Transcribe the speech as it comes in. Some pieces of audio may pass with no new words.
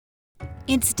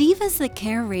It's Divas That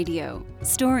Care Radio.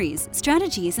 Stories,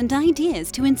 strategies, and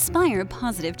ideas to inspire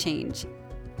positive change.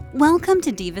 Welcome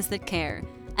to Divas That Care,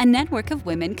 a network of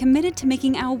women committed to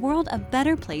making our world a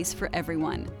better place for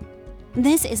everyone.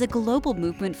 This is a global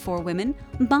movement for women,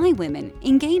 by women,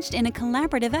 engaged in a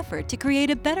collaborative effort to create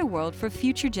a better world for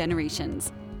future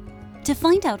generations. To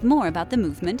find out more about the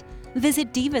movement,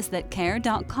 visit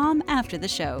divasthatcare.com after the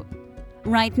show.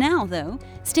 Right now, though,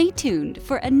 stay tuned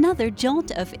for another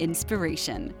jolt of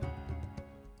inspiration.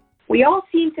 We all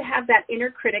seem to have that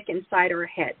inner critic inside our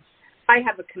heads. I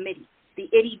have a committee, the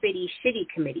itty-bitty shitty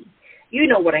committee. You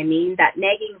know what I mean, that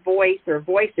nagging voice or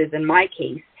voices in my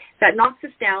case, that knocks us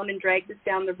down and drags us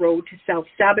down the road to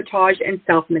self-sabotage and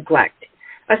self-neglect.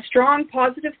 A strong,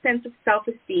 positive sense of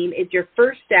self-esteem is your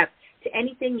first step to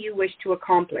anything you wish to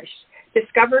accomplish.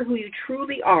 Discover who you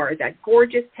truly are, that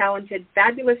gorgeous, talented,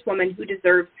 fabulous woman who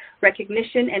deserves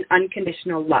recognition and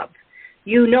unconditional love.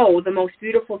 You know the most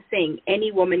beautiful thing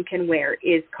any woman can wear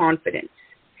is confidence.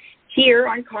 Here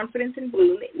on Confidence in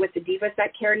Bloom with the Divas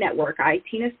That Care Network, I,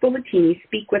 Tina Spolatini,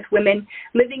 speak with women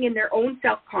living in their own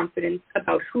self-confidence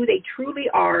about who they truly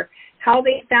are, how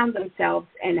they found themselves,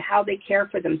 and how they care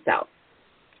for themselves.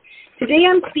 Today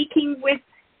I'm speaking with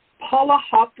Paula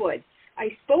Hopwood.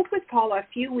 I spoke with Paula a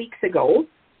few weeks ago.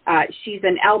 She's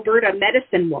an Alberta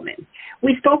medicine woman.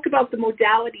 We spoke about the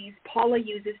modalities Paula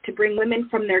uses to bring women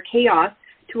from their chaos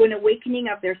to an awakening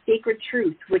of their sacred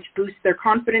truth, which boosts their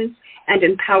confidence and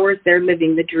empowers their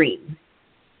living the dream.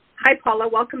 Hi, Paula.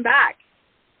 Welcome back.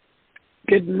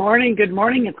 Good morning. Good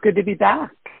morning. It's good to be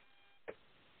back.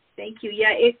 Thank you.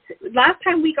 Yeah, it's last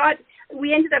time we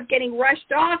ended up getting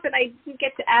rushed off, and I didn't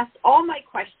get to ask all my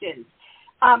questions.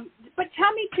 But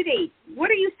tell me today, what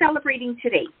are you celebrating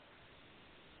today?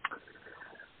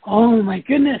 Oh, my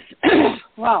goodness.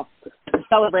 Well,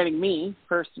 celebrating me,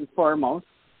 first and foremost.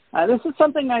 This is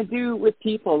something I do with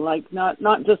people, like not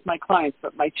just my clients,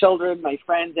 but my children, my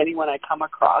friends, anyone I come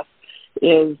across,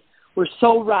 is we're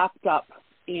so wrapped up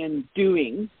in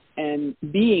doing and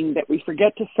being that we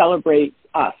forget to celebrate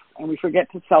us, and we forget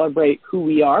to celebrate who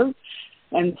we are.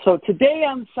 And so today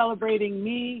I'm celebrating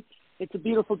me. It's a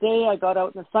beautiful day. I got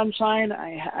out in the sunshine.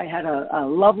 I had a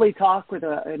lovely talk with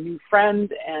a new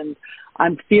friend, and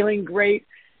I'm feeling great.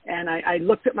 And I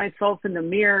looked at myself in the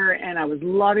mirror, and I was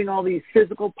loving all these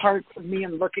physical parts of me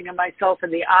and looking at myself in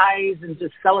the eyes and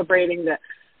just celebrating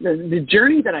the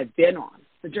journey that I've been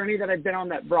on,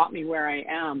 that brought me where I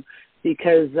am.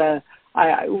 Because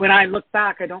when I look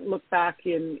back, I don't look back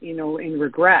in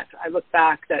regret. I look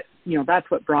back that,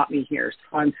 that's what brought me here.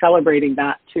 So I'm celebrating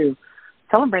that too.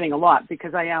 Celebrating a lot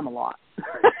because I am a lot.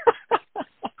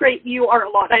 Great, you are a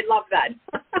lot. I love that.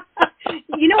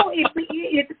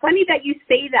 It's funny that you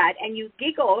say that and you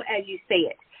giggle as you say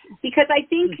it, because I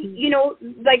think,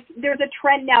 like there's a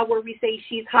trend now where we say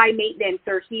she's high maintenance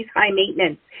or he's high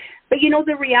maintenance. But,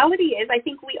 the reality is I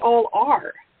think we all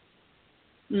are.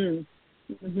 Well,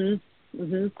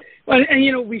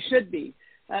 and, we should be.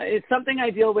 It's something I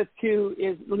deal with, too,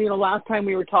 is, last time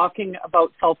we were talking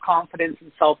about self-confidence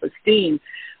and self-esteem,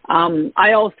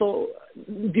 I also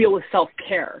deal with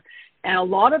self-care. And a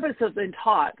lot of us have been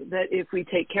taught that if we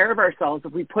take care of ourselves,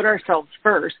 if we put ourselves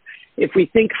first, if we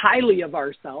think highly of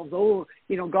ourselves,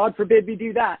 God forbid we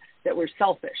do that we're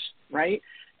selfish, right?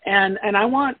 And I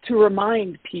want to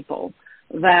remind people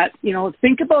that,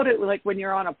 think about it like when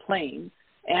you're on a plane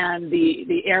and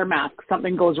the air mask,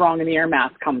 something goes wrong and the air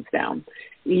mask comes down.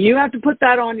 You have to put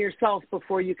that on yourself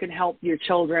before you can help your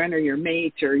children or your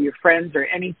mate or your friends or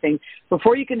anything.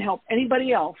 Before you can help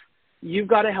anybody else, you've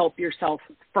got to help yourself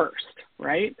first,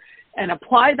 right? And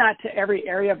apply that to every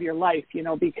area of your life,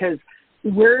 because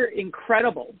we're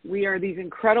incredible. We are these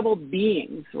incredible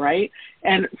beings, right?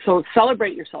 And so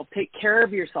celebrate yourself. Take care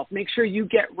of yourself. Make sure you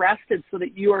get rested so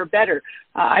that you are better.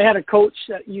 I had a coach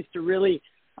that used to really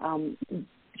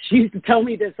she used to tell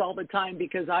me this all the time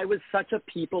because I was such a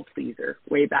people pleaser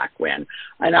way back when.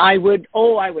 And I would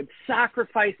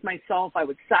sacrifice myself. I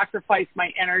would sacrifice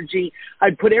my energy.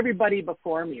 I'd put everybody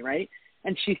before me, right?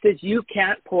 And she says, you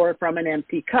can't pour from an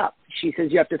empty cup. She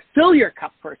says, you have to fill your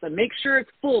cup first and make sure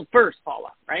it's full first, Paula,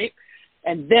 right?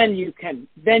 And then you can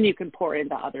pour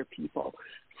into other people.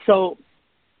 So,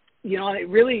 it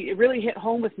really hit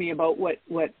home with me about what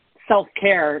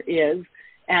self-care is.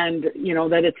 And,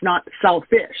 that it's not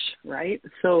selfish, right?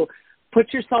 So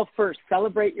put yourself first,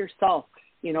 celebrate yourself,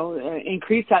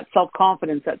 increase that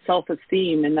self-confidence, that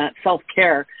self-esteem, and that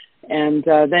self-care. And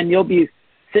then you'll be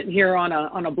sitting here on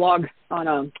a blog, on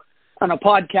a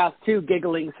podcast too,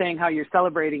 giggling, saying how you're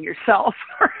celebrating yourself,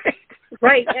 right?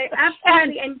 Right,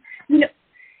 absolutely.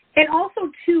 And also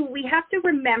too, we have to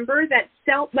remember that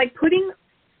putting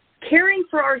caring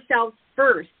for ourselves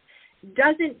first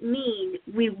doesn't mean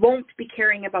we won't be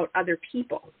caring about other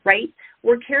people, right?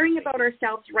 We're caring about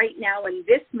ourselves right now in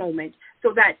this moment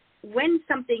so that when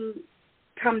something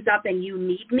comes up and you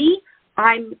need me,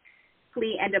 I'm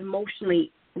physically and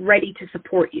emotionally ready to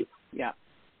support you. Yeah.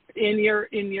 In your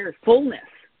fullness.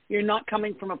 You're not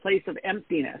coming from a place of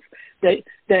emptiness,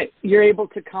 that you're able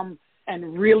to come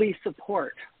and really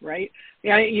support, right?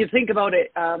 Yeah, you think about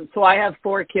it. So I have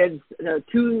 4 kids,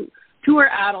 two are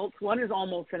adults, one is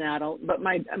almost an adult, but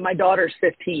my daughter's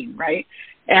 15, right?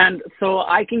 And so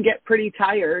I can get pretty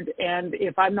tired, and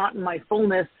if I'm not in my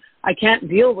fullness, I can't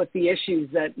deal with the issues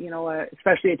that,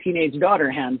 especially a teenage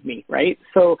daughter hands me, right?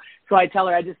 So I tell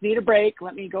her, I just need a break.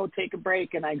 Let me go take a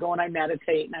break. And I go and I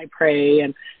meditate and I pray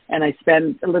and I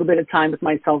spend a little bit of time with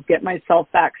myself, get myself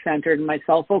back centered and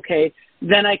myself okay.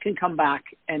 Then I can come back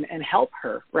and help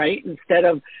her, right? Instead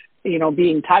of,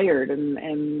 being tired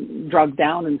and drugged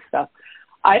down and stuff.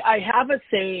 I have a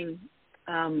saying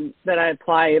that I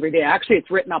apply every day. Actually,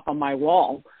 it's written up on my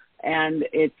wall, and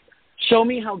it's, show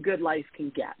me how good life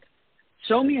can get.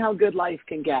 Show me how good life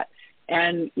can get.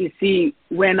 And you see,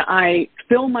 when I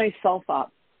fill myself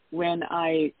up, when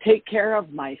I take care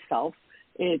of myself,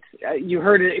 it's, you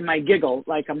heard it in my giggle,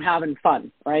 like I'm having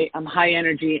fun, right? I'm high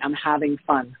energy, I'm having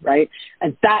fun, right?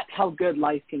 And that's how good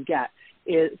life can get,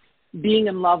 is being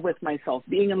in love with myself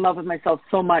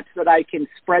so much that I can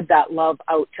spread that love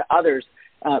out to others.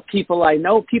 People I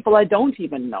know, people I don't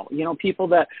even know, people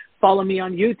that follow me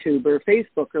on YouTube or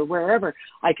Facebook or wherever.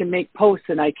 I can make posts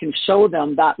and I can show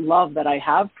them that love that I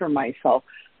have for myself.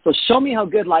 So show me how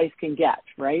good life can get,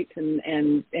 right?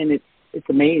 And it's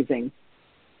amazing.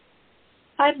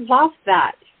 I love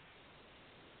that.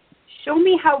 Show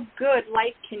me how good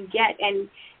life can get. And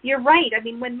you're right. I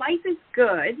mean, when life is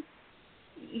good,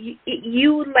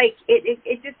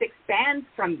 it just expands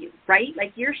from you, right?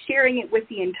 Like you're sharing it with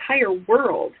the entire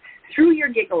world through your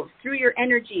giggles, through your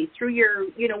energy, through your,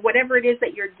 whatever it is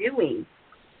that you're doing.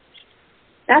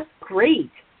 That's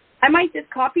great. I might just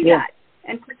copy that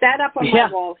and put that up on my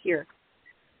wall here.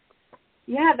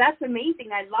 Yeah, that's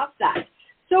amazing. I love that.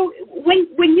 So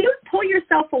when you pull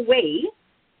yourself away,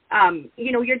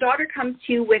 your daughter comes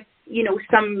to you with,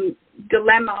 some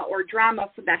dilemma or drama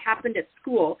that happened at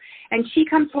school, and she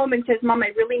comes home and says, Mom,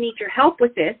 I really need your help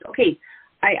with this. Okay,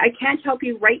 I can't help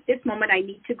you right this moment. I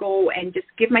need to go and just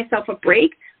give myself a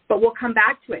break, but we'll come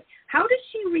back to it. How does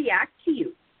she react to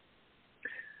you?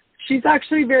 She's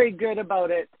actually very good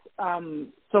about it.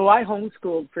 So I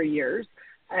homeschooled for years,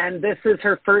 and this is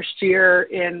her first year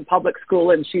in public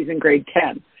school, and she's in grade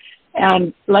 10.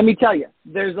 And let me tell you,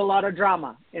 there's a lot of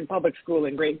drama in public school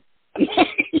in grade 10.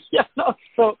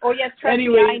 So oh, yes, trust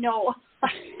me, I know.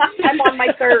 I'm on my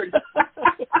 3rd.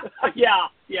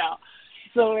 Yeah.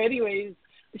 So anyways,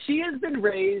 she has been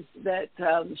raised that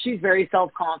she's very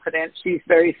self-confident. She's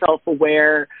very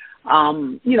self-aware,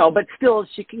 but still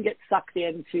she can get sucked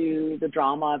into the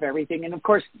drama of everything. And, of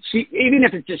course, even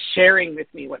if it's just sharing with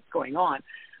me what's going on,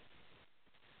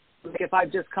 if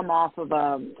I've just come off of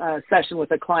a session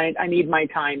with a client, I need my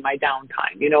time, my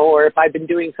downtime, or if I've been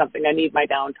doing something, I need my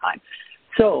downtime.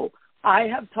 So I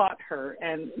have taught her,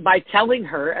 and by telling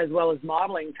her as well as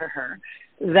modeling to her,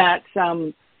 that,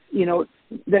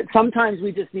 that sometimes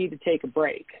we just need to take a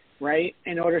break, right,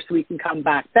 in order so we can come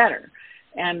back better.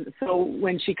 And so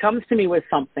when she comes to me with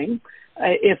something,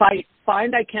 if I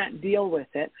find I can't deal with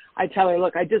it, I tell her,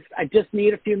 look, I just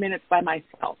need a few minutes by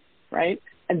myself, right?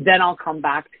 And then I'll come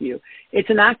back to you. It's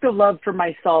an act of love for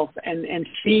myself, and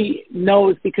she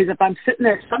knows, because if I'm sitting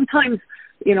there, sometimes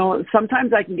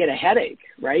I can get a headache,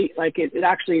 right? Like it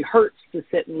actually hurts to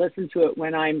sit and listen to it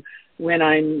when I'm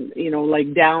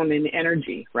like down in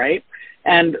energy, right?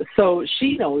 And so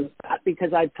she knows that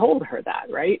because I've told her that,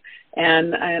 right?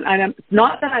 And I'm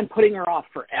not that I'm putting her off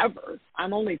forever.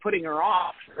 I'm only putting her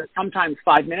off for sometimes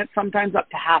 5 minutes, sometimes up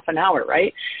to half an hour,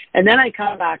 right? And then I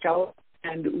come back out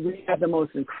and we have the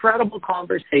most incredible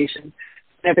conversation.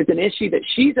 And if it's an issue that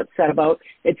she's upset about,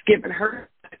 it's given her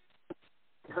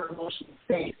emotional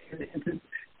space and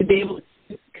to be able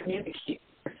to communicate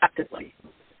effectively.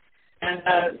 And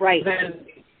right. Then,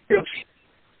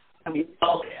 I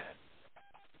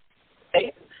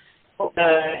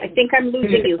think I'm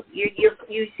losing you.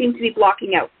 You seem to be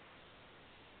blocking out.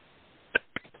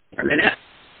 A minute.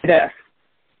 Yes.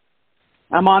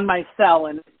 I'm on my cell,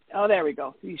 and there we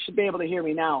go. You should be able to hear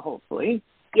me now, hopefully.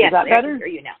 Yes, is that better? I can hear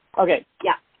you now. Okay.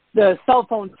 Yeah. The cell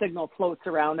phone signal floats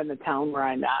around in the town where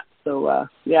I'm at. So,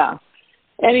 yeah.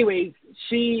 Anyways,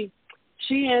 she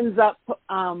ends up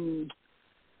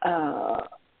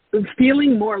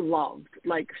feeling more loved,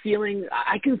 like feeling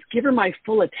I can give her my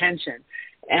full attention.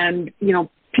 And,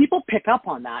 people people pick up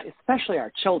on that, especially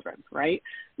our children, right?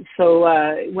 So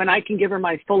when I can give her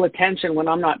my full attention, when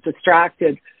I'm not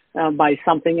distracted by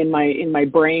something in my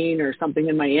brain or something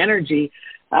in my energy,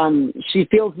 she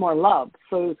feels more loved.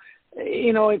 So,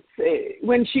 it's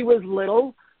when she was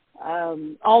little,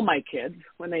 all my kids,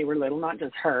 when they were little, not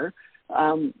just her,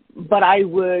 but I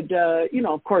would,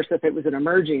 of course, if it was an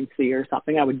emergency or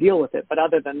something, I would deal with it. But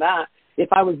other than that, if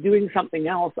I was doing something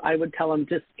else, I would tell them,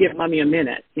 just give mommy a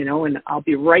minute, and I'll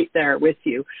be right there with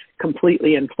you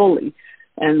completely and fully.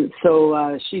 And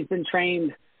so she's been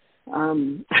trained.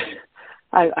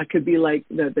 I could be like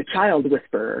the child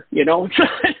whisperer, So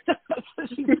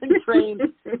she's been trained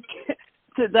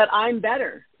that I'm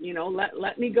better,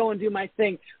 let me go and do my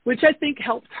thing, which I think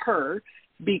helps her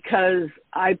because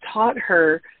I've taught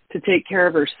her to take care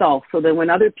of herself so that when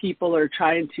other people are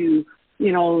trying to,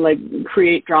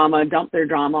 create drama, dump their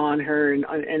drama on her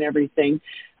and everything.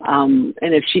 And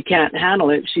if she can't handle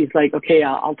it, she's like, okay,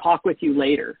 I'll talk with you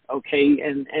later. Okay.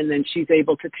 And then she's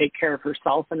able to take care of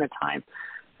herself in the time.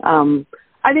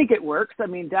 I think it works. I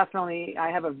mean, definitely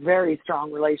I have a very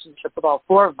strong relationship with all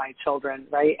 4 of my children,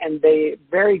 right? And they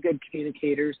very good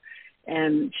communicators,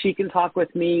 and she can talk with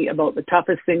me about the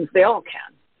toughest things. They all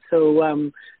can.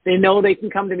 So they know they can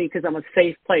come to me because I'm a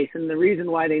safe place. And the reason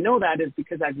why they know that is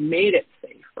because I've made it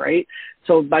safe, right?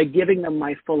 So by giving them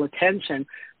my full attention,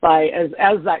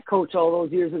 as that coach all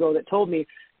those years ago that told me,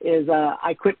 is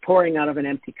I quit pouring out of an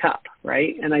empty cup,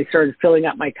 right? And I started filling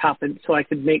up my cup, and so I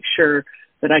could make sure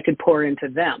that I could pour into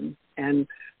them. And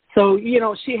so,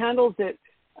 she handles it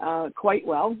quite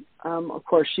well. Of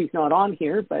course, she's not on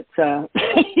here, but,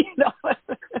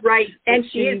 Right, and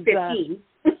she is 15.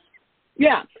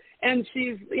 Yeah, and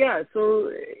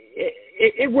so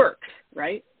it works,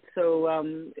 right? So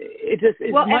it's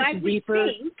much deeper.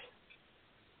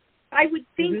 I would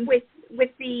think with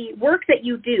the work that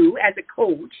you do as a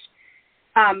coach,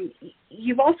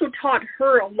 you've also taught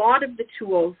her a lot of the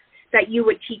tools that you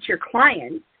would teach your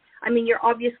clients. I mean, you're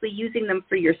obviously using them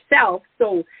for yourself.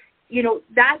 So,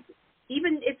 that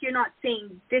even if you're not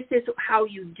saying this is how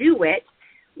you do it,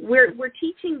 we're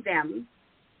teaching them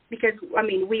because, I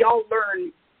mean, we all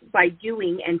learn by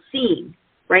doing and seeing,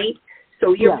 right?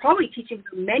 So you're probably teaching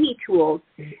her many tools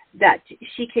that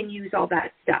she can use all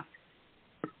that stuff.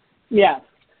 Yes,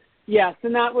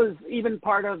 and that was even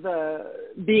part of the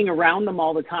being around them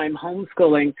all the time,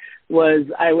 homeschooling, was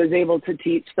I was able to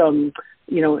teach them,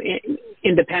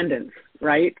 independence,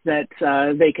 right? That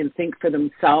they can think for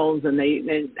themselves and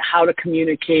how to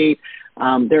communicate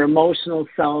their emotional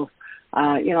self.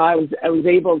 I was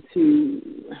able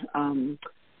to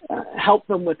help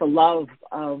them with a love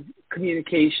of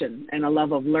communication and a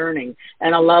love of learning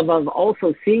and a love of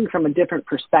also seeing from a different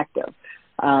perspective.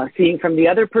 Seeing from the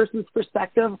other person's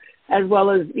perspective, as well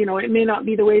as, it may not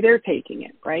be the way they're taking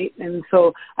it, right? And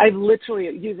so I've literally,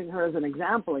 using her as an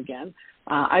example again,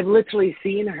 I've literally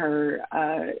seen her,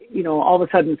 all of a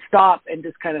sudden stop and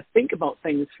just kind of think about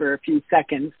things for a few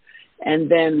seconds. And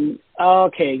then,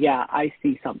 okay, yeah, I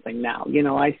see something now.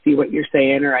 I see what you're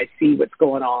saying, or I see what's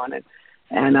going on.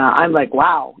 And I'm like,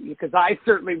 wow, because I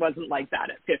certainly wasn't like that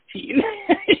at 15.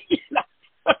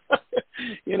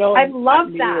 I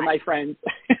love that. With my friends.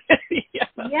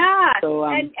 Yeah. So,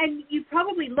 and you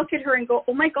probably look at her and go,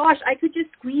 oh my gosh, I could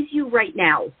just squeeze you right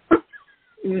now.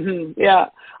 Yeah.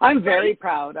 I'm very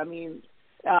proud. I mean,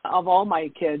 of all my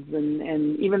kids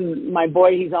and even my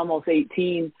boy, he's almost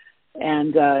 18.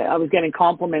 And I was getting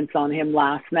compliments on him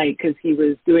last night because he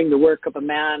was doing the work of a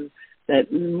man that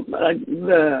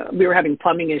we were having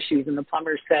plumbing issues, and the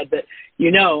plumber said that,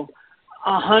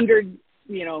 100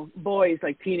 boys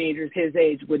like teenagers his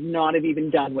age would not have even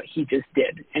done what he just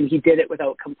did. And he did it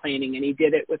without complaining, and he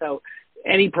did it without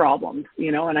any problems,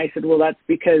 and I said, well, that's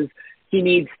because he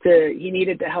needed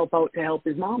to help out to help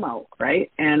his mom out.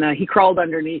 Right. And he crawled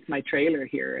underneath my trailer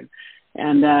here.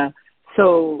 And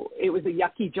so it was a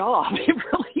yucky job. It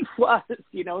really was,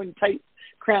 in tight,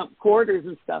 cramped quarters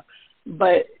and stuff.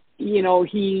 But, he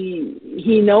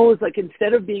knows, like,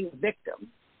 instead of being a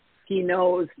victim, he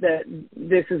knows that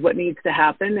this is what needs to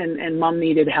happen, and mom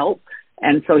needed help.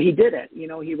 And so he did it.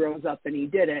 He rose up and he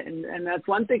did it. And that's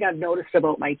one thing I've noticed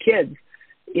about my kids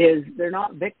is they're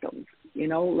not victims,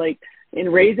 like in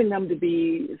raising them to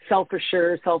be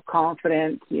self-assured,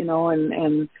 self-confident,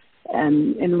 and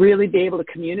really be able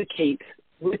to communicate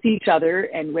with each other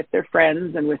and with their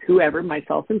friends and with whoever,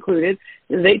 myself included.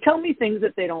 They tell me things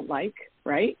that they don't like,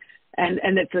 right?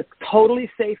 And it's a totally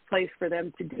safe place for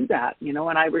them to do that,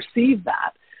 and I receive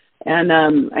that. And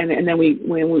then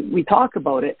we talk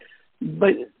about it.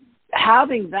 But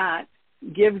having that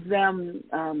gives them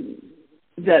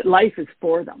that life is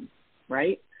for them,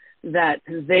 right? that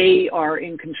they are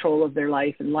in control of their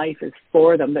life and life is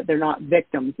for them, that they're not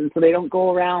victims. And so they don't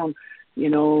go around,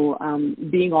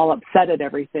 being all upset at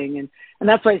everything. And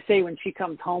that's why I say when she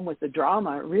comes home with the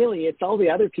drama, really it's all the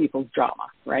other people's drama,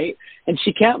 right? And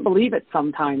she can't believe it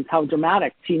sometimes how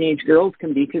dramatic teenage girls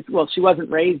can be because, well, she wasn't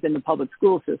raised in the public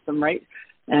school system, right?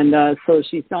 And so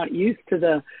she's not used to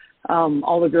the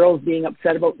all the girls being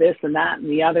upset about this and that and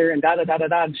the other and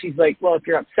da-da-da-da-da. And she's like, well, if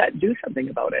you're upset, do something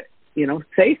about it,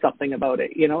 say something about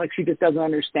it, like she just doesn't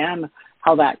understand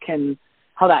how that can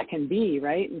be,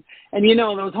 right? And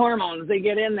those hormones, they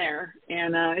get in there,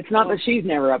 and it's not that she's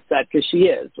never upset because she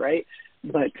is, right?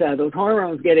 But those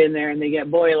hormones get in there and they get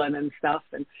boiling and stuff.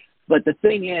 But the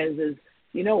thing is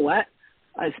you know what?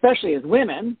 Especially as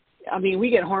women, I mean, we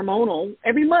get hormonal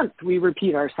every month. We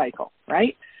repeat our cycle,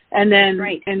 right? And then,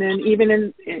 right. And then even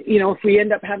in, if we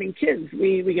end up having kids,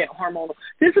 we get hormonal.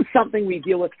 This is something we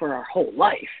deal with for our whole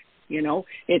life.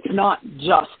 It's not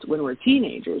just when we're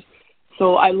teenagers.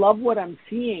 So I love what I'm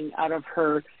seeing out of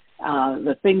her,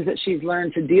 the things that she's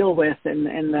learned to deal with, and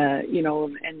the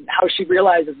and how she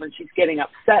realizes when she's getting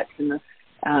upset, and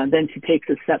then she takes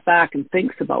a step back and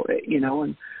thinks about it,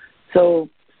 and so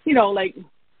like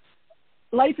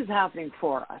life is happening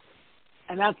for us,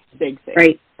 and that's the big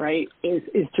thing, right?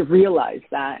 Is to realize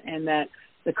that, and that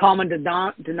the common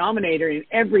denominator in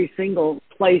every single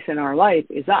place in our life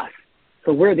is us.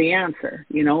 So we're the answer,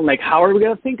 like how are we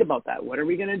going to think about that? What are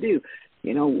we going to do?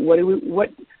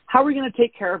 How are we going to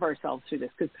take care of ourselves through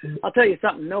this? Because I'll tell you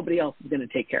something, nobody else is going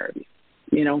to take care of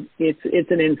you.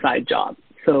 It's an inside job.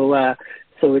 So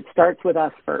it starts with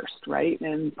us first, right?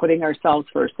 And putting ourselves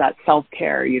first, that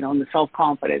self-care, and the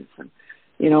self-confidence, and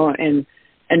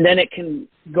then it can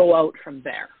go out from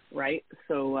there, right?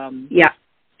 So,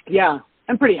 yeah,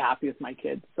 I'm pretty happy with my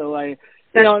kids. So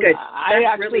that's good.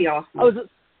 That's really awesome. I was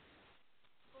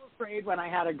afraid when I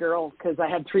had a girl because I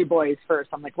had 3 boys first.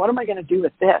 I'm like, what am I going to do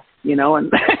with this? And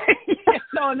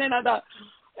and then I thought,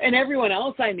 and everyone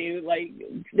else I knew, like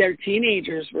their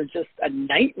teenagers were just a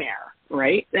nightmare,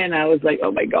 right? And I was like,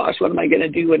 oh my gosh, what am I going to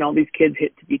do when all these kids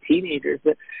hit to be teenagers?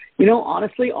 But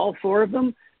honestly, all 4 of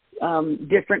them,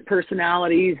 different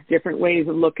personalities, different ways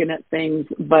of looking at things,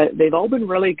 but they've all been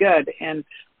really good. And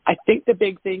I think the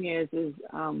big thing is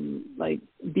like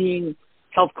being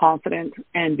self-confident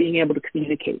and being able to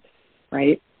communicate,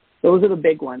 right? Those are the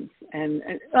big ones. And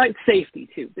like safety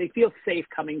too. They feel safe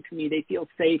coming to me. They feel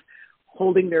safe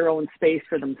holding their own space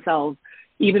for themselves,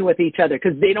 even with each other,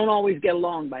 because they don't always get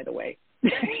along, by the way. So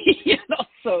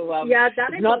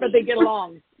it's not that they get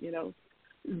along,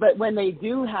 but when they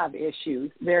do have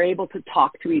issues, they're able to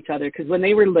talk to each other. Because when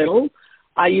they were little,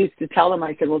 I used to tell them,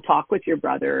 I said, well, talk with your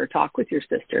brother or talk with your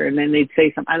sister. And then they'd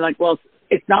say something. I'm like, well,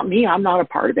 it's not me. I'm not a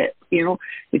part of it.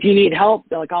 If you need help,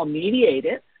 they're like, I'll mediate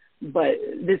it, but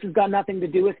this has got nothing to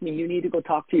do with me. You need to go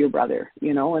talk to your brother,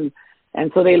 and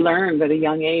so they learned at a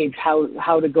young age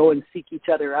how to go and seek each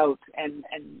other out and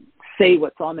say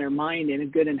what's on their mind in a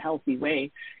good and healthy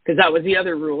way. Because that was the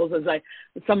other rules.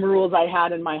 Some rules I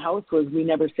had in my house was we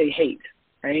never say hate,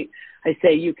 right? I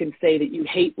say you can say that you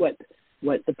hate what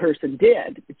the person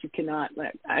did, but you cannot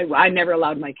I never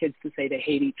allowed my kids to say they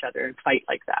hate each other and fight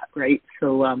like that, right?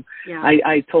 So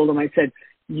I told them, I said,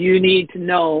 you need to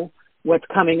know what's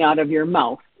coming out of your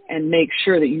mouth and make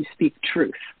sure that you speak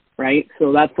truth, right?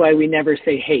 So that's why we never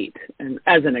say hate, and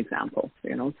as an example,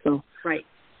 so. Right.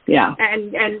 Yeah.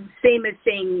 And same as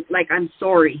saying, like, I'm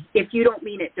sorry. If you don't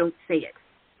mean it, don't say it.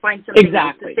 Find something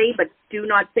else to say, but do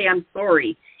not say I'm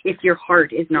sorry if your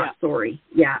heart is not sorry.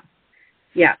 Yeah.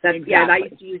 Yeah, that's exactly. I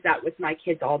used to use that with my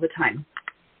kids all the time.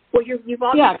 Well, you've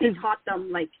obviously taught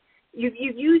them, like, you've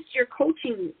used your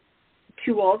coaching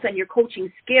tools and your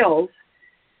coaching skills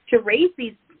to raise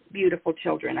these beautiful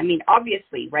children. I mean,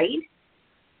 obviously, right?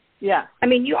 Yeah. I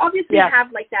mean, you obviously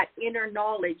have, like, that inner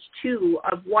knowledge, too,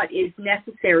 of what is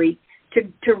necessary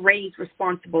to raise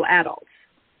responsible adults.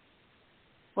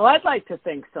 Well, I'd like to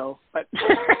think so, but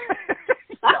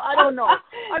I don't know.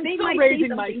 I'm still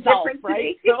raising myself,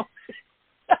 right? So.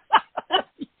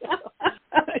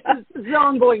 It's an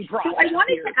ongoing process. So I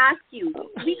wanted to ask you,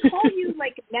 we call you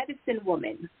like medicine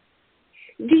woman.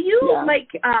 Do you like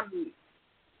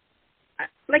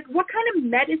what kind of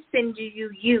medicine do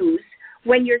you use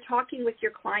when you're talking with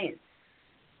your clients?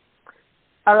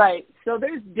 All right. So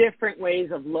there's different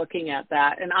ways of looking at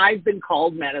that. And I've been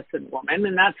called medicine woman,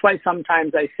 and that's why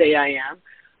sometimes I say I am.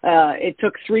 It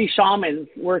took 3 shamans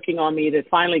working on me to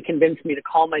finally convince me to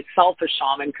call myself a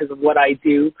shaman because of what I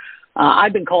do.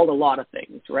 I've been called a lot of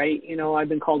things, right? I've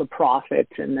been called a prophet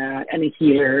and a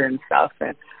healer and stuff.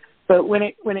 But when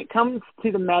it comes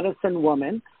to the medicine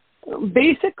woman,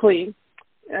 basically,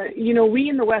 we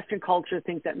in the Western culture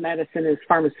think that medicine is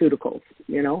pharmaceuticals,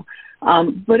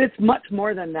 but it's much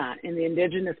more than that. In the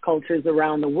indigenous cultures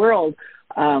around the world,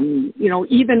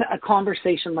 even a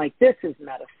conversation like this is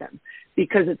medicine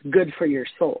because it's good for your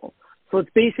soul. So it's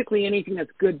basically anything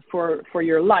that's good for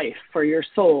your life, for your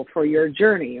soul, for your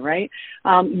journey, right?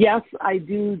 Yes, I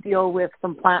do deal with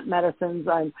some plant medicines.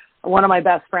 One of my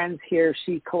best friends here,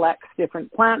 she collects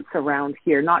different plants around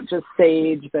here, not just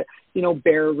sage, but,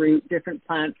 bare root, different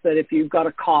plants that if you've got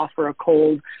a cough or a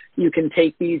cold, you can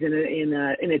take these in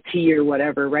a tea or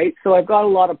whatever, right? So I've got a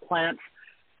lot of plants,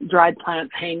 dried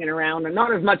plants hanging around, and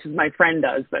not as much as my friend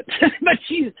does, but but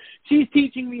she's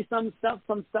teaching me some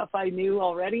stuff I knew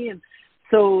already. And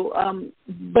so,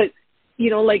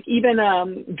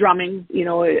 even drumming,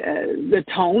 the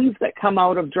tones that come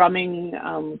out of drumming,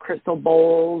 crystal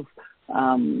bowls,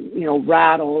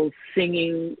 rattles,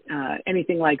 singing,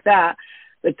 anything like that,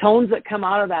 the tones that come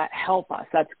out of that help us.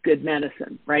 That's good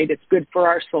medicine, right? It's good for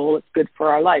our soul. It's good for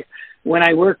our life. When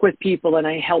I work with people and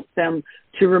I help them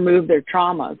to remove their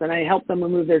traumas, and I help them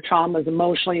remove their traumas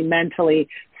emotionally, mentally,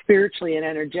 spiritually, and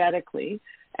energetically,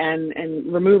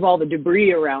 and remove all the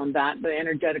debris around that, the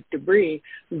energetic debris,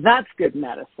 that's good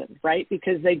medicine, right?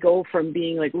 Because they go from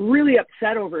being like really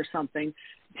upset over something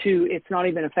to it's not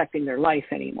even affecting their life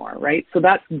anymore, right? So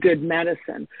that's good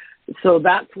medicine. So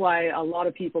that's why a lot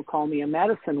of people call me a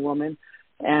medicine woman.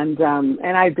 And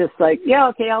I just yeah,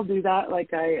 okay, I'll do that.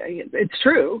 It's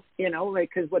true,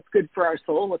 because what's good for our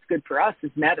soul, what's good for us is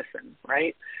medicine,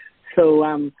 right?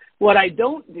 So what I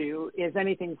don't do is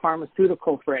anything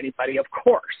pharmaceutical for anybody, of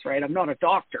course, right? I'm not a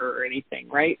doctor or anything,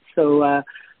 right? So,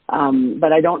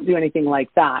 but I don't do anything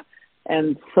like that.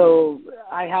 And so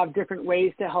I have different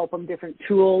ways to help them, different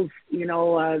tools,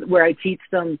 where I teach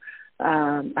them.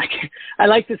 I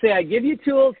like to say I give you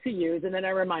tools to use, and then I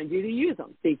remind you to use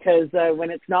them, because when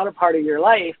it's not a part of your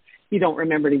life, you don't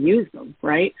remember to use them,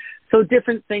 right? So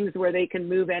different things where they can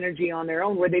move energy on their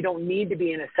own, where they don't need to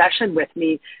be in a session with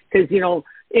me, because,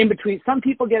 in between, some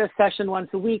people get a session once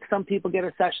a week, some people get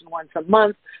a session once a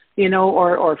month,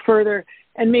 or further,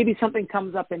 and maybe something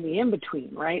comes up in the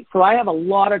in-between, right? So I have a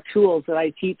lot of tools that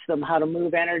I teach them how to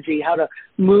move energy, how to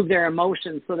move their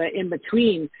emotions, so that in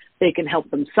between they can help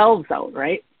themselves out,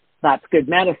 right? That's good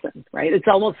medicine, right? It's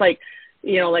almost like,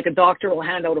 like a doctor will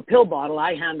hand out a pill bottle,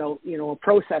 I hand out, a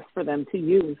process for them to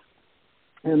use.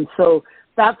 And so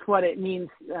that's what it means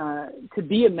to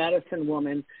be a medicine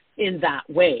woman in that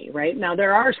way, right? Now,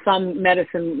 there are some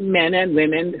medicine men and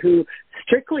women who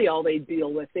strictly all they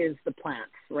deal with is the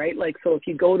plants, right? So if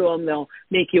you go to them, they'll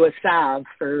make you a salve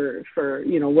for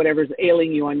whatever's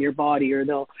ailing you on your body, or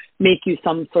they'll make you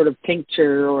some sort of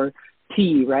tincture or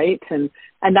tea, right? And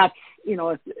that's,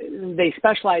 if they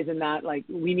specialize in that,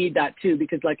 we need that too,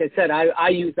 because like I said, I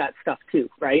use that stuff too,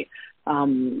 right?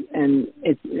 And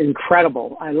it's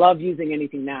incredible. I love using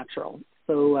anything natural.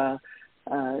 So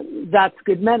that's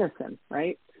good medicine,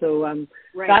 right? So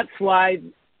right. That's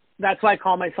why I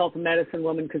call myself a medicine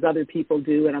woman, because other people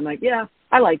do, and I'm like, yeah,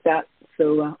 I like that.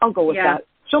 So I'll go with that.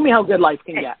 Show me how good life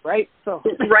can get, right? So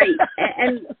right.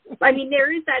 And I mean,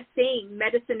 there is that saying,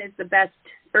 medicine is the best,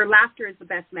 or laughter is the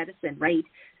best medicine, right?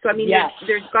 So I mean, yes.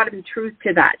 there's got to be truth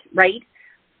to that, right?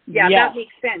 Yeah, yes. That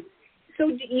makes sense. So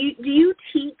do you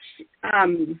teach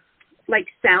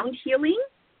sound healing?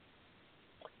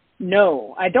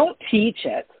 No, I don't teach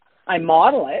it. I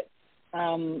model it,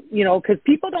 because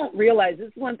people don't realize, this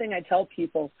is one thing I tell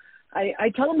people.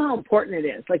 I tell them how important it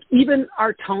is, even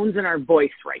our tones in our voice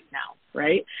right now,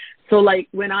 right? So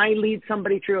when I lead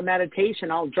somebody through a meditation,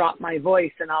 I'll drop my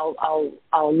voice and I'll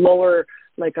lower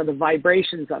the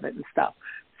vibrations of it and stuff.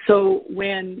 So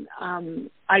when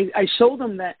I show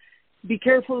them that, be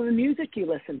careful of the music you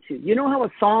listen to. You know how a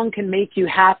song can make you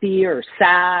happy or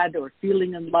sad or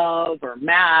feeling in love or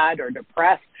mad or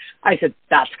depressed? I said,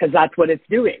 that's because that's what it's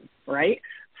doing, right?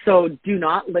 So do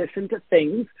not listen to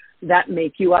things that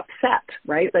make you upset,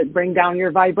 right? That bring down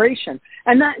your vibration.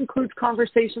 And that includes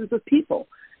conversations with people.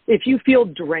 If you feel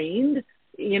drained,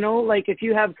 if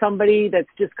you have somebody that's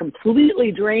just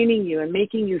completely draining you and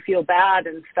making you feel bad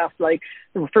and stuff,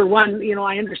 for one,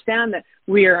 I understand that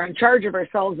we are in charge of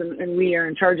ourselves and we are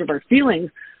in charge of our feelings,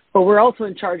 but we're also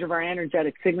in charge of our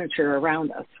energetic signature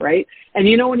around us, right? And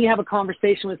when you have a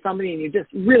conversation with somebody and you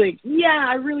just really,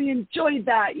 I really enjoyed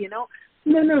that, and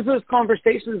then there's those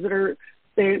conversations that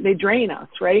they drain us,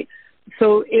 right?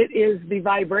 So it is the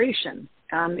vibration,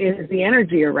 it is the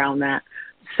energy around that.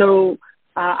 So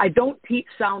I don't teach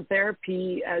sound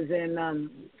therapy as in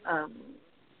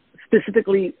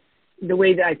specifically the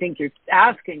way that I think you're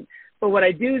asking, but what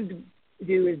I do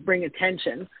is bring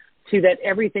attention to that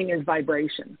everything is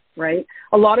vibration, right?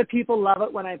 A lot of people love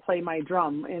it when I play my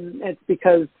drum, and it's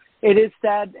because it is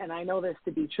said, and I know this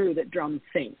to be true, that drums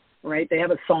sing, right? They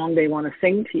have a song they want to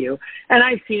sing to you. And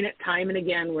I've seen it time and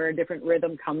again where a different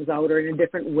rhythm comes out or in a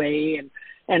different way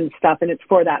and stuff, and it's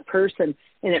for that person,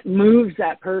 and it moves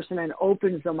that person and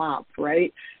opens them up,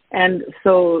 right? And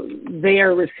so they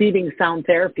are receiving sound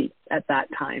therapy at that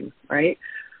time, right?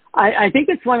 I think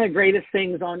it's one of the greatest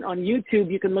things on YouTube.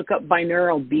 You can look up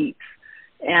binaural beats,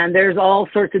 and there's all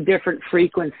sorts of different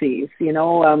frequencies,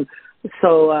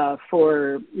 so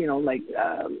for, like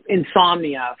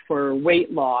insomnia, for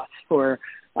weight loss, for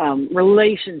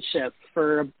relationships,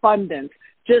 for abundance,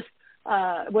 just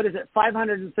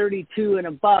 532 and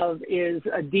above is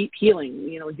a deep healing,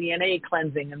 DNA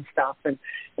cleansing and stuff. And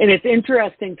it's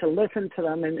interesting to listen to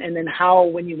them and then how,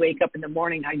 when you wake up in the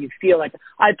morning, how you feel. Like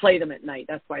I play them at night.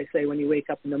 That's why I say when you wake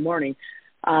up in the morning,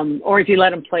 or if you let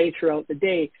them play throughout the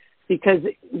day, because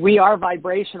we are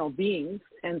vibrational beings.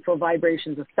 And so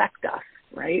vibrations affect us.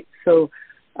 Right. So,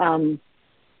 I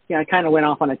kind of went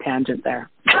off on a tangent there.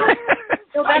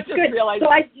 So that's good.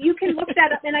 So you can look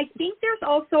that up. And I think there's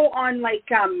also on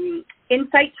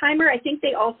Insight Timer, I think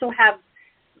they also have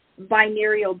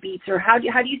binaural beats, or how do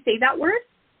you say that word?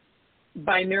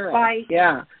 Binaural.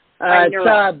 Yeah.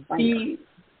 Binaural. It's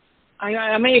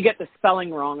I may get the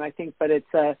spelling wrong, I think, but it's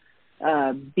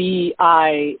BINAUREL,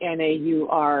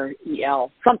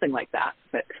 something like that.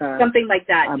 But, something like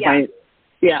that, yeah.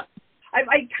 Yeah.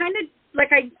 I kind of,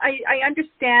 I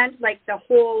understand, the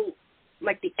whole,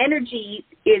 the energy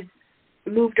is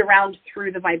moved around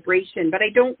through the vibration, but I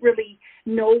don't really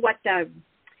know what the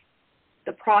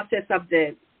process of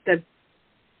the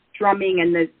drumming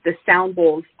and the sound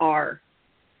bowls are.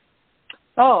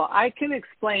 Oh, I can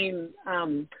explain.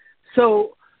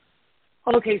 So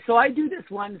I do this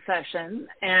one session,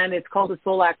 and it's called a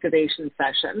soul activation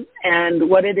session. And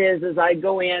what it is I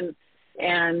go in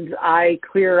and I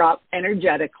clear up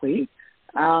energetically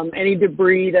any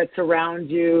debris that's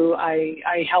around you.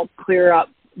 I help clear up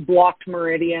blocked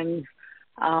meridians.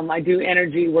 I do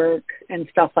energy work and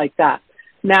stuff like that.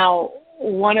 Now,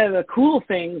 one of the cool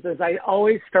things is I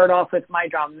always start off with my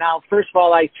drum. Now, first of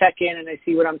all, I check in and I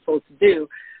see what I'm supposed to do.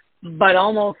 But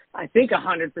almost, I think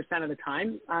 100% of the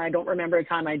time, I don't remember a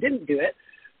time I didn't do it,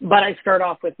 but I start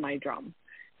off with my drum.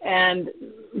 And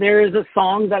there is a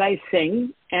song that I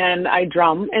sing and I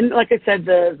drum. And like I said,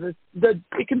 it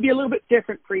can be a little bit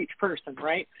different for each person,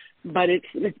 right? But it's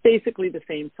basically the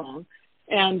same song.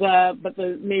 And but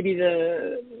the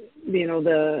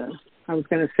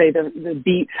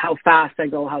beats, how fast I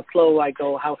go, how slow I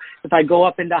go, if I go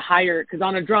up into higher, because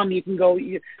on a drum you can go,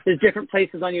 there's different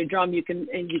places on your drum you can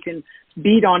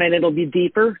beat on it. It'll be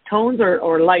deeper tones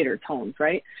or lighter tones,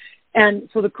 right? And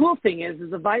so the cool thing is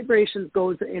the vibrations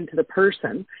goes into the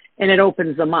person and it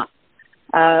opens them up.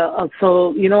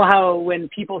 So you know how when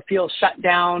people feel shut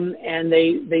down and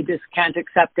they just can't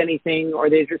accept anything, or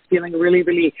they're just feeling really,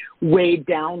 really weighed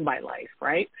down by life,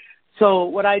 right? So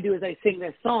what I do is I sing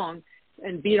this song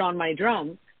and beat on my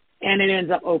drum, and it ends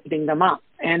up opening them up.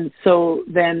 And so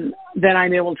then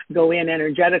I'm able to go in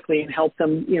energetically and help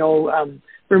them,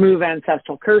 remove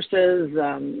ancestral curses,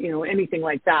 anything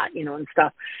like that, and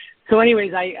stuff. So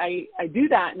anyways, I do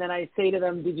that, and then I say to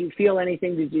them, did you feel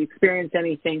anything? Did you experience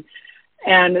anything?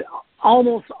 And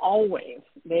almost always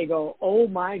they go, oh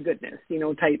my goodness,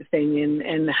 type thing,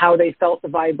 and how they felt the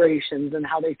vibrations and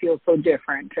how they feel so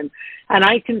different. And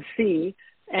I can see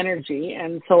energy,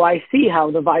 and so I see how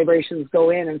the vibrations go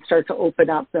in and start to open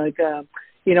up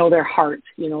their heart,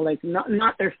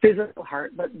 not their physical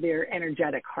heart, but their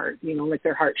energetic heart, like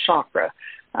their heart chakra,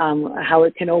 how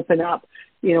it can open up,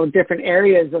 different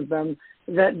areas of them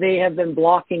that they have been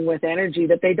blocking with energy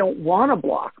that they don't want to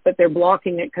block, but they're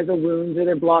blocking it because of wounds, or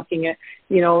they're blocking it,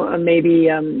 maybe,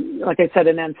 like I said,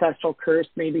 an ancestral curse,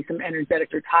 maybe some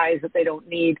energetic or ties that they don't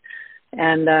need.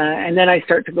 And then I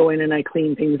start to go in and I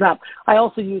clean things up. I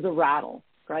also use a rattle,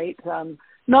 right?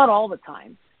 Not all the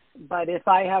time, but if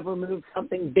I have removed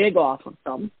something big off of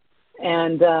them,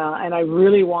 and I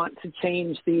really want to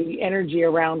change the energy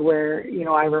around where,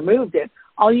 I removed it,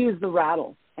 I'll use the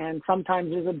rattle. And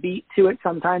sometimes there's a beat to it.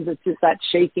 Sometimes it's just that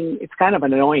shaking. It's kind of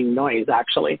an annoying noise,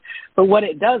 actually. But what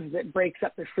it does is it breaks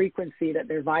up the frequency that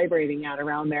they're vibrating at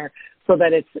around there, so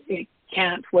that it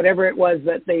can't, whatever it was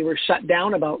that they were shut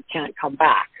down about, can't come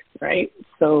back, right?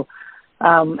 So,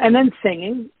 and then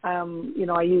singing,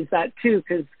 I use that too,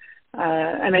 because,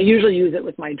 and I usually use it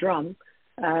with my drum.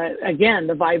 Again,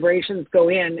 the vibrations go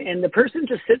in, and the person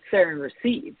just sits there and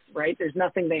receives, right? There's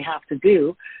nothing they have to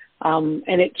do. And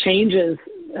it changes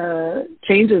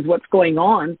what's going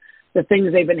on the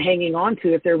things they've been hanging on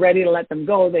to. If they're ready to let them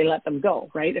go, they let them go,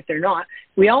 right? If they're not,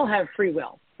 we all have free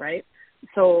will, right?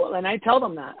 So, and I tell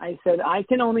them that. I said, I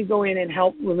can only go in and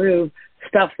help remove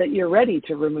stuff that you're ready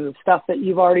to remove, stuff that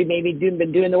you've already maybe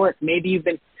been doing the work. Maybe you've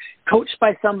been coached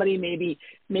by somebody. Maybe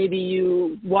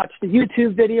you watched a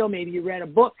YouTube video. Maybe you read a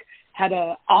book, had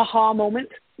a aha moment,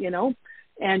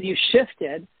 and you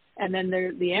shifted. And then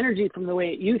the energy from the way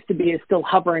it used to be is still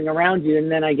hovering around you,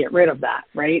 and then I get rid of that,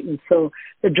 right? And so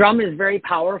the drum is very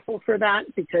powerful for that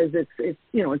because it's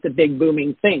a big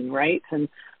booming thing, right?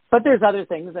 But there's other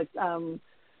things like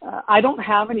I don't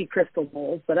have any crystal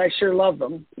bowls, but I sure love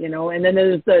them, And then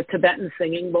there's the Tibetan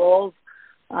singing bowls.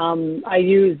 I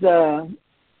use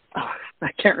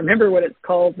I can't remember what it's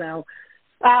called now.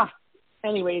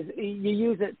 Anyways, you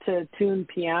use it to tune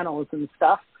pianos and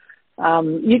stuff.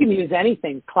 You can use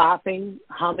anything, clapping,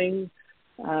 humming,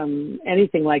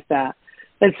 anything like that.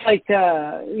 It's like,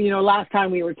 last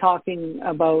time we were talking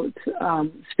about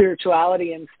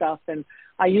spirituality and stuff, and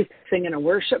I used to sing in a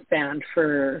worship band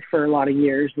for a lot of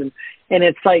years. And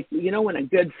it's like, when a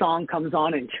good song comes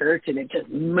on in church and it just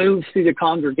moves through the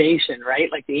congregation, right?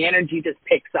 Like the energy just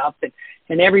picks up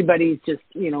and everybody's just,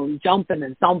 jumping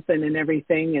and thumping and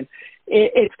everything. And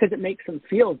it's because it makes them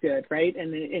feel good, right?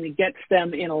 And it gets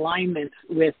them in alignment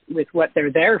with what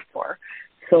they're there for.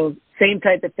 So same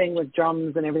type of thing with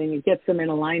drums and everything. It gets them in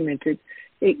alignment.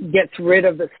 It gets rid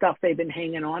of the stuff they've been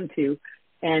hanging on to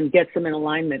and gets them in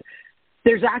alignment.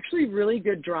 There's actually really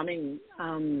good drumming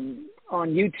on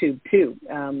YouTube too.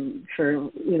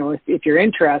 For if you're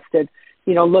interested,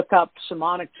 look up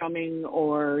shamanic drumming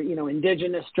or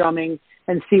indigenous drumming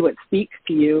and see what speaks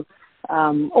to you.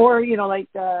 Or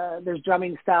there's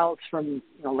drumming styles from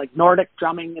like Nordic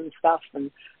drumming and stuff and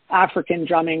African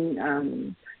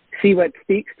drumming. See what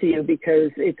speaks to you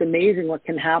because it's amazing what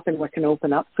can happen, what can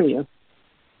open up for you.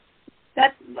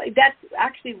 That's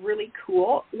actually really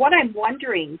cool. What I'm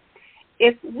wondering,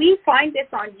 if we find this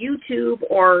on YouTube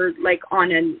or like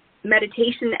on a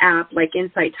meditation app like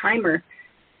Insight Timer,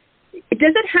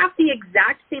 does it have the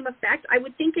exact same effect? I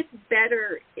would think it's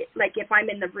better like if I'm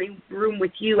in the room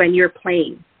with you and you're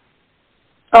playing.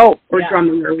 Or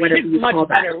drumming or whatever you call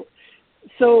that. Better.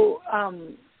 So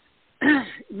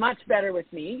much better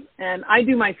with me. And I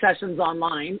do my sessions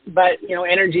online, but,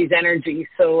 energy is energy.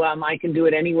 So I can do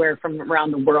it anywhere from around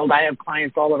the world. I have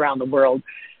clients all around the world.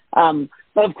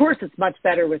 But of course, it's much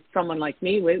better with someone like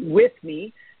me, with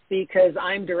me, because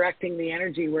I'm directing the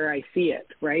energy where I see it,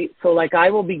 right? So like I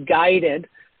will be guided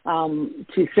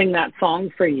to sing that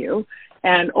song for you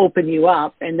and open you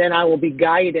up. And then I will be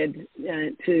guided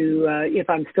to, if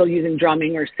I'm still using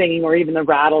drumming or singing or even the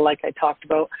rattle like I talked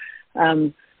about,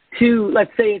 to,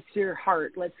 let's say it's your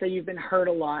heart. Let's say you've been hurt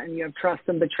a lot and you have trust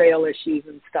and betrayal issues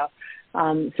and stuff.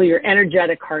 So your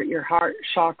energetic heart, your heart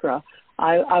chakra,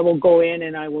 I will go in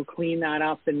and I will clean that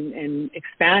up and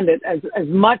expand it as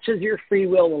much as your free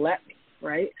will let me,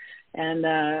 right? And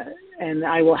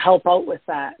I will help out with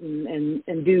that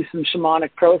and do some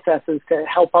shamanic processes to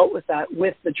help out with that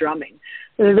with the drumming.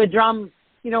 The drum,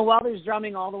 while there's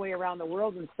drumming all the way around the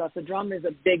world and stuff, the drum is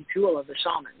a big tool of the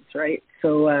shamans, right?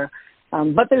 So,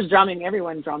 but there's drumming.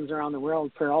 Everyone drums around the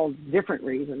world for all different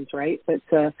reasons, right? But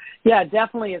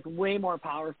definitely it's way more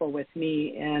powerful with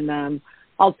me, and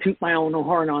I'll toot my own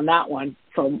horn on that one.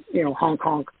 So, honk,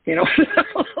 honk,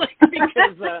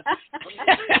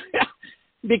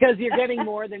 because you're getting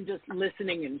more than just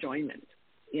listening enjoyment,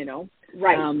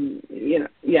 Right.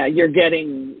 You're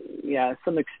getting,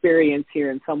 some experience here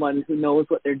and someone who knows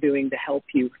what they're doing to help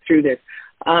you through this.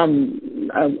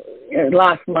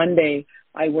 Last Monday,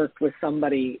 I worked with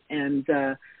somebody and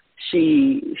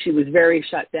she was very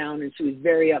shut down and she was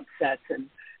very upset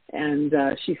and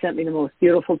she sent me the most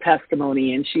beautiful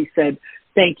testimony and she said,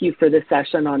 "Thank you for the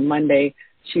session on Monday."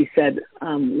 She said,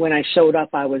 "When I showed up,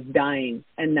 I was dying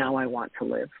and now I want to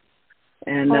live."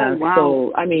 And wow.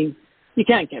 So, I mean, you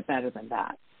can't get better than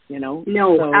that, No,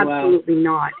 so, absolutely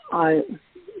not.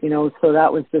 So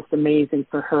that was just amazing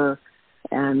for her.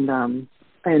 And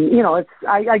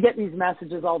I get these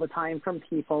messages all the time from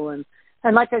people.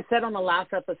 And like I said on the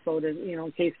last episode,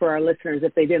 in case for our listeners,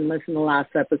 if they didn't listen to the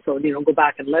last episode, go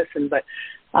back and listen. But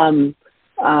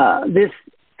this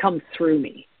comes through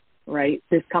me, right?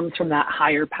 This comes from that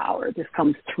higher power. This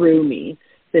comes through me.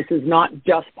 This is not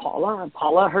just Paula.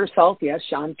 Paula herself, yes,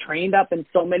 I'm trained up in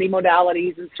so many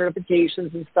modalities and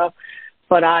certifications and stuff,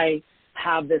 but I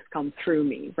have this come through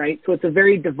me, right? So it's a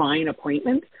very divine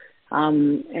appointment.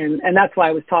 And that's why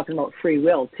I was talking about free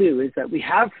will too, is that we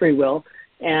have free will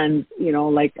and,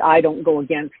 I don't go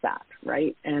against that,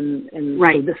 right? And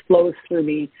right. So this flows through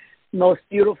me. Most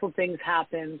beautiful things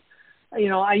happen.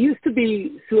 I used to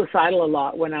be suicidal a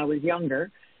lot when I was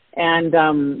younger. And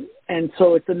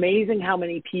so it's amazing how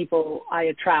many people I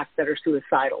attract that are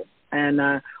suicidal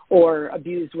and, or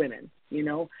abused women,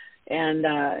 and,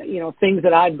 things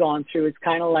that I've gone through. It's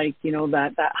kind of like,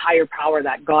 that higher power,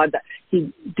 that God, that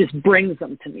he just brings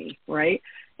them to me. Right.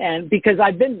 And because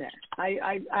I've been there,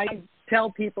 I tell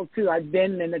people too, I've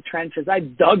been in the trenches. I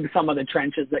dug some of the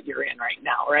trenches that you're in right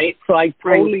now. Right. So I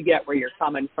totally get where you're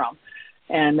coming from,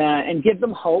 and give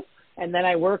them hope. And then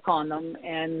I work on them,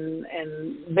 and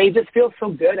they just feel so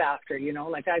good after,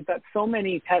 like I've got so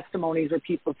many testimonies where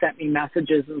people sent me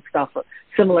messages and stuff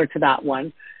similar to that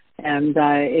one. And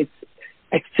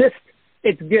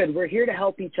it's good. We're here to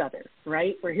help each other,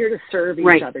 right? We're here to serve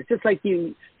each other. Just like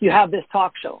you have this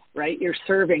talk show, right? You're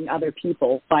serving other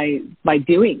people by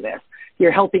doing this.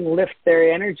 You're helping lift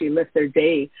their energy, lift their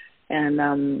day.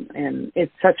 And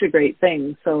it's such a great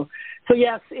thing. So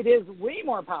yes, it is way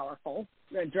more powerful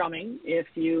than drumming if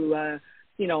you,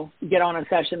 get on a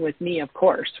session with me, of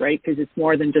course, right? Because it's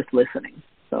more than just listening.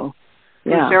 So,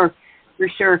 yeah. For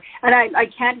sure. And I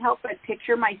can't help but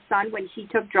picture my son when he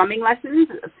took drumming lessons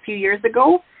a few years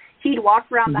ago. He'd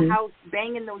walk around the house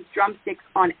banging those drumsticks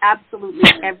on absolutely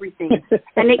everything.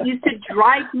 And it used to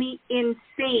drive me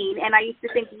insane. And I used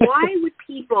to think, why would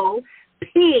people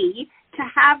pay to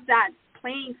have that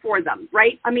playing for them,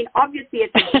 right? I mean, obviously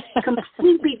it's a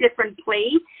completely different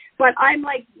play, but I'm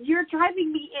like, you're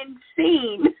driving me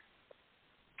insane.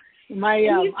 I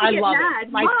love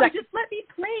it. Mom, just let me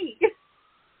play.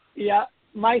 Yeah,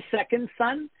 my second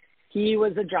son, he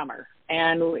was a drummer,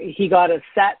 and he got a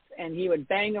set, and he would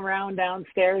bang around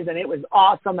downstairs, and it was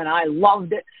awesome, and I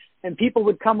loved it. And people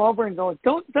would come over and go,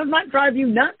 doesn't that drive you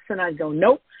nuts? And I'd go,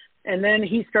 nope. And then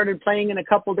he started playing in a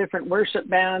couple different worship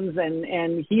bands,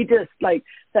 and he just, like,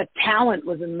 the talent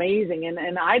was amazing.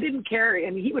 And I didn't care.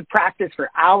 I mean, he would practice for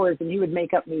hours, and he would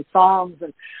make up new songs,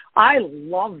 and I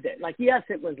loved it. Like, yes,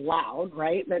 it was loud,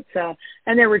 right? But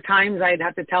and there were times I'd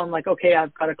have to tell him, like, okay,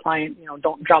 I've got a client,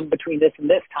 don't drum between this and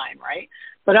this time, right?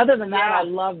 But other than that, I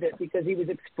loved it because he was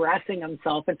expressing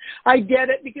himself. And I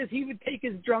get it because he would take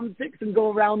his drumsticks and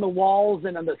go around the walls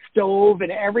and on the stove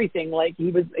and everything. Like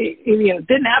it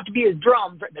didn't have to be his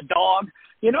drum, but the dog,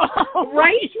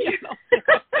 right?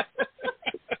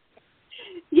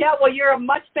 Yeah, well, you're a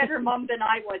much better mom than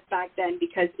I was back then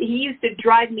because he used to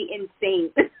drive me insane.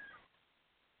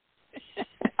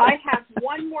 I have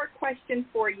one more question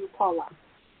for you, Paula.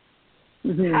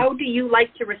 Mm-hmm. How do you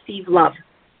like to receive love?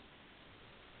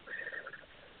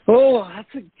 Oh,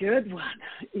 that's a good one.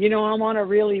 I'm on a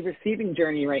really receiving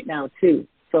journey right now, too.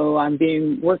 So I'm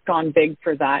being worked on big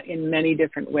for that in many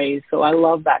different ways. So I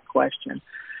love that question.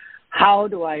 How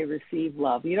do I receive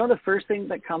love? The first thing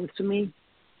that comes to me?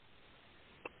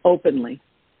 Openly.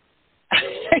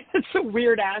 It's a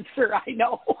weird answer, I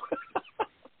know.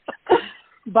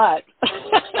 But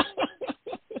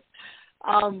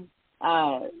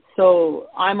so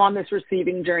I'm on this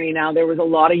receiving journey now. There was a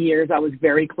lot of years I was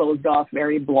very closed off,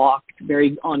 very blocked,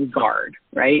 very on guard,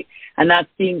 right? And that's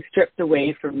being stripped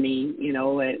away from me,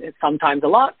 sometimes a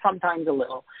lot, sometimes a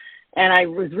little. And I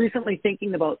was recently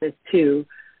thinking about this too,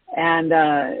 and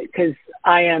because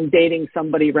I am dating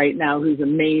somebody right now who's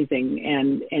amazing,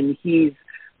 and he's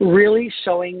really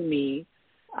showing me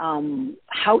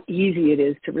how easy it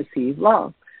is to receive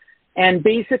love. And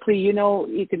basically,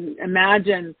 you can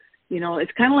imagine,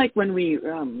 it's kind of like when we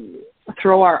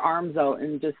throw our arms out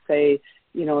and just say,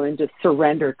 and just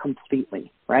surrender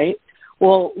completely, right?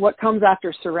 Well, what comes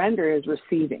after surrender is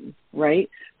receiving, right?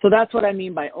 So that's what I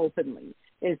mean by openly,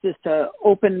 is just to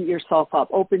open yourself up,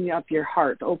 open up your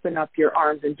heart, open up your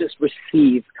arms, and just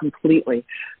receive completely.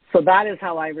 So that is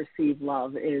how I receive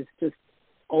love, is just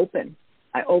open.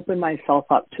 I open myself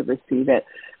up to receive it.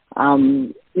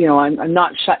 I'm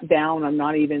not shut down. I'm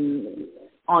not even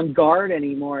on guard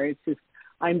anymore. It's just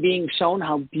I'm being shown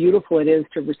how beautiful it is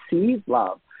to receive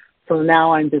love. So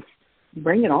now I'm just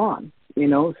bring it on,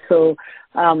 So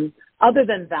other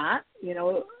than that,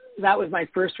 that was my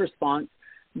first response.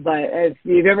 But if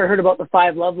you've ever heard about the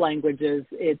 5 love languages,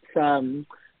 it's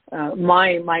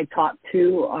my top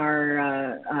 2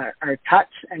 are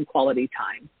touch and quality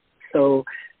time. So,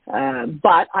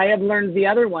 but I have learned the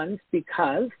other ones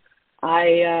because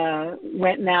I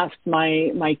went and asked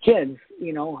my kids,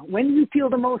 when do you feel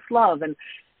the most love? And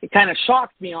it kind of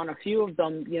shocked me on a few of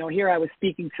them. Here I was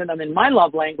speaking to them in my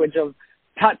love language of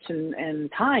touch and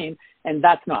time, and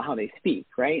that's not how they speak,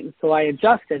 right? And so I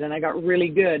adjusted, and I got really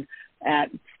good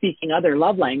at speaking other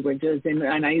love languages, and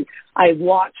I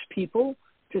watch people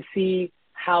to see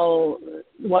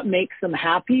what makes them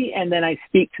happy, and then I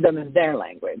speak to them in their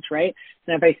language, right?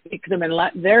 And if I speak to them in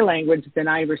their language, then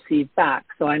I receive back.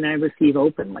 So I receive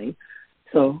openly.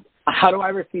 So how do I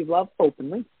receive love?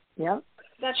 Openly. Yeah.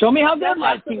 Show me how good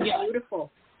love can get.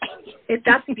 Beautiful.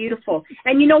 That's beautiful.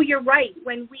 And you're right.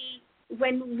 When we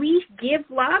give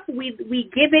love, we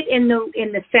give it in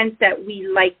the sense that we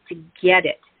like to get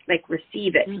it, like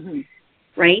receive it,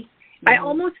 right? I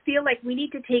almost feel like we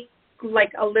need to take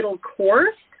like a little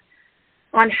course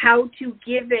on how to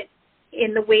give it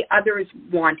in the way others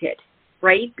want it,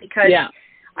 right? Because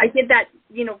I did that,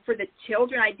 for the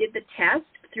children, I did the test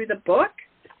through the book,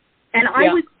 and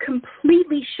I was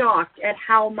completely shocked at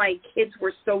how my kids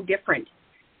were so different,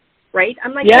 right?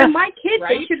 I'm like, they're my kids,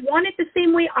 right? They should want it the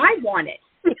same way I want it.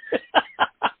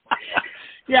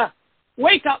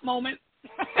 Wake up moment.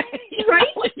 Right?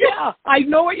 Yeah, I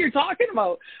know what you're talking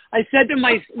about. I said to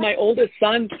my oldest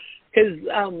son, because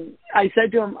I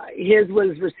said to him, his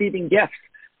was receiving gifts,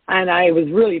 and I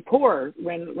was really poor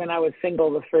when I was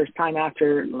single the first time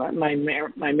after my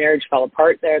marriage fell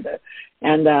apart there.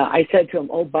 And I said to him,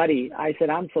 "Oh, buddy," I said,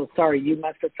 "I'm so sorry. You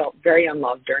must have felt very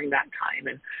unloved during that time."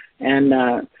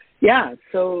 But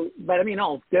I mean,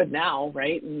 all's good now,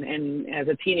 right? And as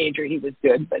a teenager, he was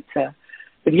good, but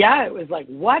it was like,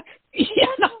 what?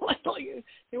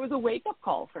 It was a wake-up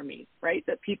call for me, right?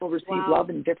 That people receive love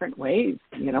in different ways,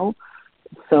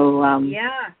 So, I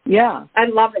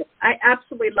love it. I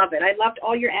absolutely love it. I loved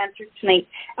all your answers tonight.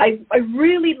 I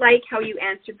really like how you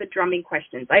answered the drumming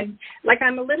questions. I'm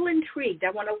a little intrigued.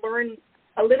 I want to learn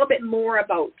a little bit more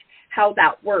about how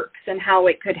that works and how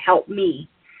it could help me.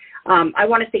 I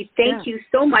want to say thank you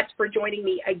so much for joining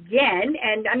me again.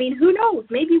 And, I mean, who knows?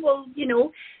 Maybe we'll,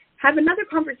 have another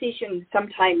conversation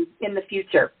sometime in the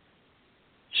future.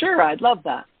 Sure, I'd love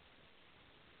that.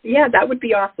 Yeah, that would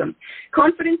be awesome.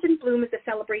 Confidence in Bloom is a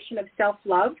celebration of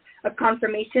self-love, a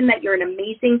confirmation that you're an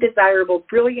amazing, desirable,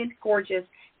 brilliant, gorgeous,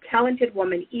 talented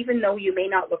woman, even though you may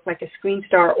not look like a screen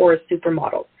star or a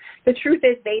supermodel. The truth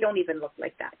is they don't even look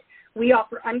like that. We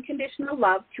offer unconditional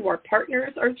love to our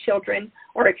partners, our children,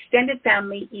 our extended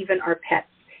family, even our pets.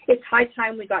 It's high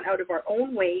time we got out of our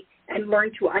own way and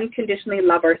learned to unconditionally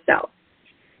love ourselves.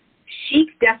 Chic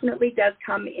definitely does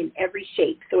come in every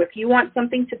shape. So if you want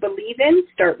something to believe in,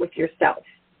 start with yourself.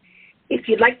 If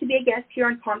you'd like to be a guest here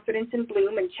on Confidence in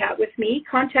Bloom and chat with me,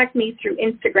 contact me through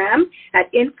Instagram at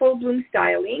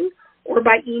InfoBloomStyling or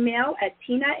by email at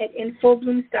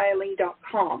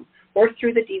tina@infobloomstyling.com or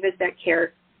through the Divas That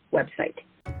Care website.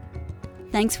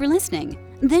 Thanks for listening.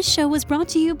 This show was brought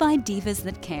to you by Divas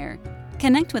That Care.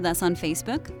 Connect with us on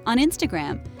Facebook, on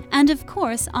Instagram, and of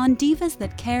course on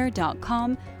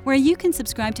divasthatcare.com, where you can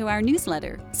subscribe to our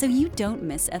newsletter so you don't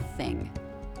miss a thing.